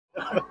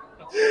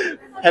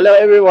Hello,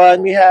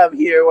 everyone. We have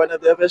here one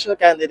of the official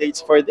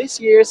candidates for this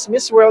year's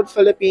Miss World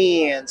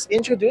Philippines.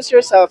 Introduce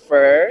yourself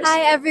first.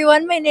 Hi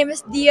everyone, my name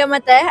is Dia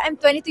Maté. I'm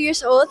 22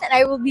 years old and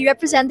I will be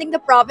representing the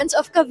province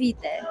of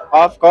Cavite.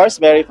 Of course,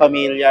 very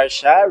familiar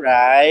siya,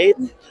 right?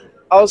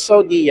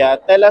 Also, Dia,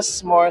 tell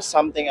us more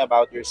something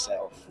about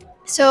yourself.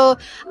 So,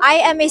 I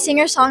am a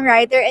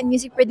singer-songwriter and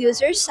music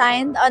producer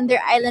signed under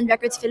Island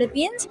Records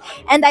Philippines,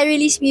 and I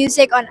release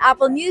music on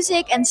Apple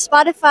Music and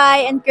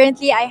Spotify, and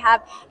currently I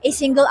have a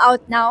single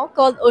out now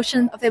called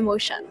Ocean of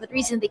Emotion that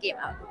recently came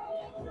out.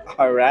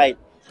 All right.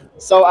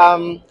 So,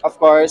 of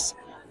course,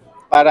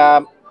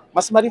 para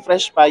mas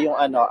ma-refresh pa yung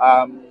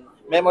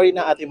memory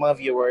ng ating mga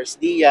viewers,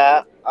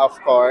 Dia, of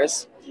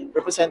course,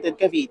 represented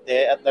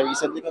Cavite at the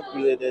recently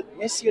concluded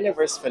Miss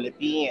Universe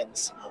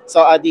Philippines.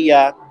 So,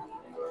 Dia,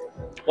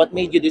 what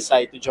made you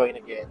decide to join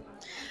again?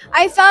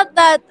 I felt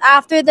that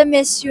after the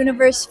Miss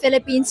Universe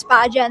Philippines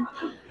pageant,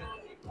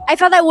 I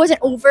felt that wasn't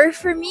over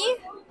for me.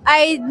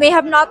 I may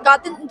have not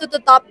gotten into the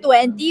top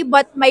 20,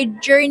 but my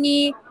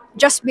journey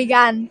just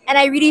began. And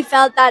I really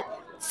felt that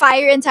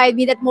fire inside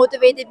me that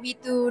motivated me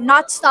to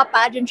not stop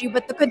pageantry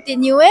but to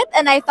continue it.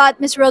 And I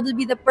thought Miss World would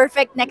be the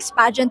perfect next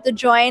pageant to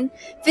join.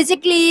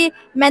 Physically,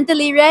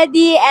 mentally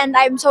ready, and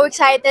I'm so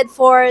excited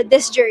for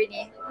this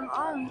journey.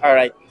 All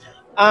right.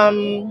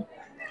 Um,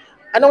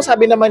 anong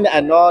sabi naman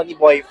ni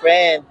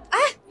boyfriend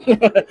Ah,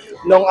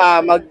 nung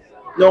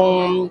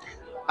nung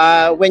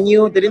when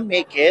you didn't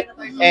make it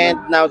and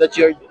now that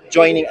you're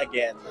joining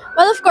again?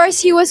 well, of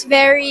course, he was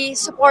very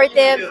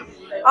supportive,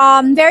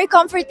 very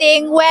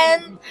comforting.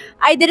 When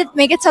I didn't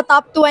make it sa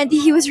top 20,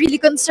 he was really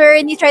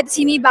concerned. He tried to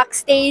see me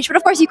backstage. But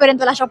of course, he couldn't.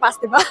 Wala siyang pass,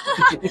 diba?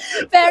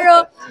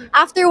 Pero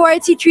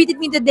afterwards, he treated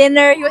me to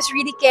dinner. He was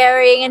really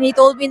caring. And he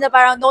told me that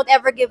parang, don't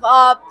ever give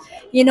up.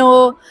 You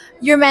know,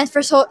 you're meant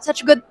for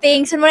such good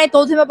things. And when I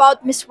told him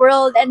about Miss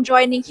World and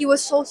joining, he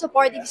was so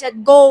supportive. He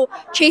said, go,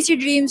 chase your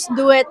dreams,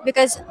 do it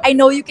because I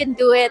know you can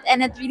do it.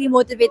 And it really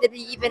motivated me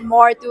even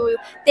more to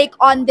take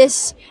on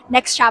this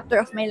next chapter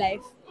of my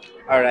life.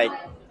 All right.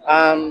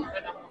 Um,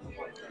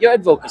 your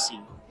advocacy.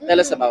 Tell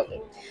us about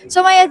it.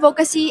 So my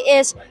advocacy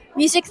is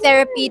music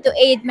therapy to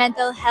aid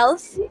mental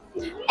health.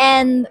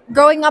 And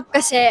growing up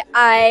kasi,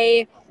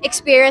 I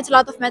experienced a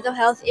lot of mental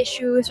health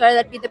issues, whether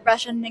that be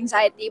depression and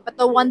anxiety. But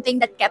the one thing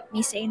that kept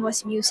me sane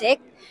was music.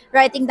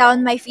 Writing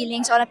down my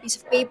feelings on a piece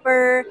of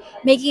paper,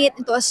 making it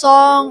into a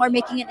song or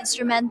making it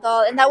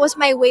instrumental. And that was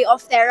my way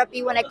of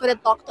therapy when I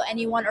couldn't talk to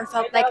anyone or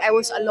felt like I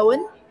was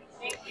alone.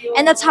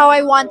 And that's how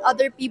I want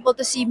other people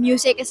to see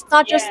music. It's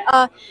not just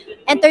an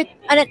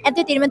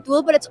entertainment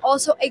tool, but it's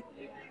also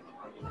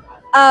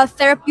a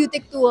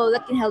therapeutic tool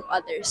that can help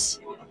others.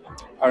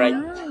 All right.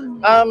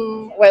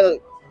 Mm. Well,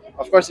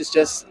 of course, it's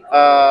just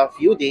a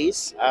few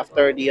days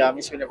after the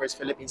Miss Universe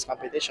Philippines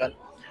competition.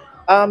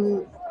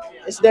 Um,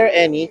 is there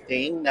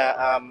anything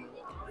na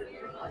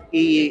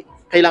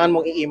kailangan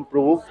mong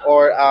i-improve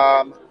or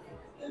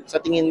sa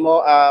tingin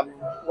mo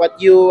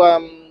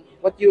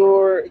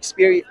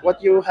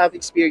what you have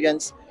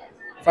experienced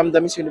from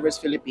the Miss Universe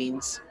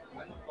Philippines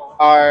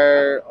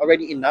are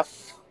already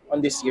enough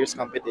on this year's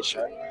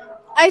competition?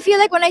 I feel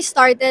like when I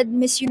started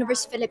Miss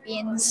Universe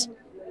Philippines,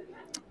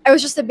 I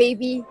was just a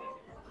baby.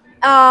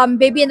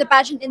 Baby in the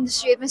pageant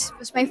industry. It was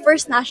my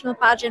first national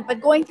pageant,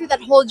 but going through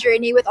that whole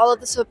journey with all of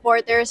the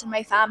supporters and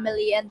my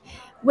family and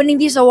winning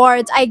these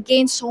awards, I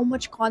gained so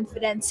much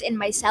confidence in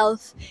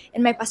myself,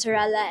 in my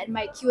pasarela, and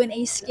my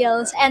Q&A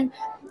skills. And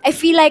I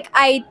feel like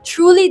I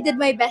truly did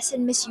my best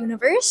in Miss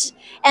Universe.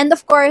 And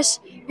of course,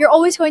 you're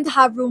always going to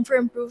have room for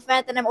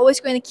improvement, and I'm always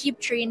going to keep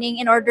training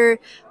in order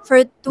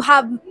for to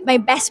have my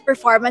best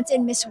performance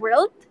in Miss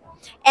World.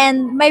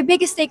 And my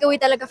biggest takeaway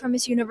talaga from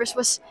Miss Universe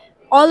was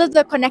all of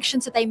the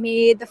connections that I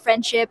made, the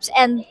friendships,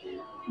 and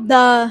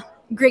the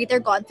greater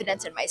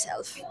confidence in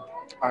myself.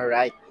 All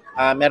right.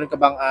 Meron ka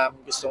bang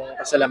gustong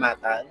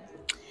pasalamatan?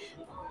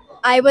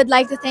 I would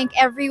like to thank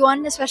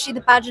everyone, especially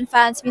the pageant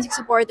fans, music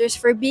supporters,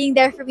 for being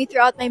there for me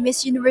throughout my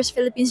Miss Universe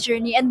Philippines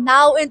journey and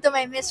now into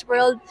my Miss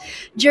World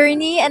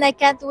journey. And I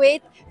can't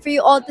wait for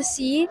you all to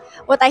see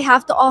what I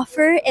have to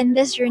offer in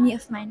this journey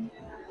of mine.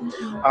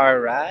 All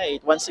right.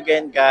 Once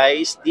again,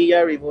 guys,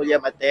 Dia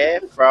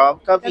Mate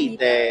from Cavite.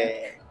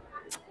 Cavite.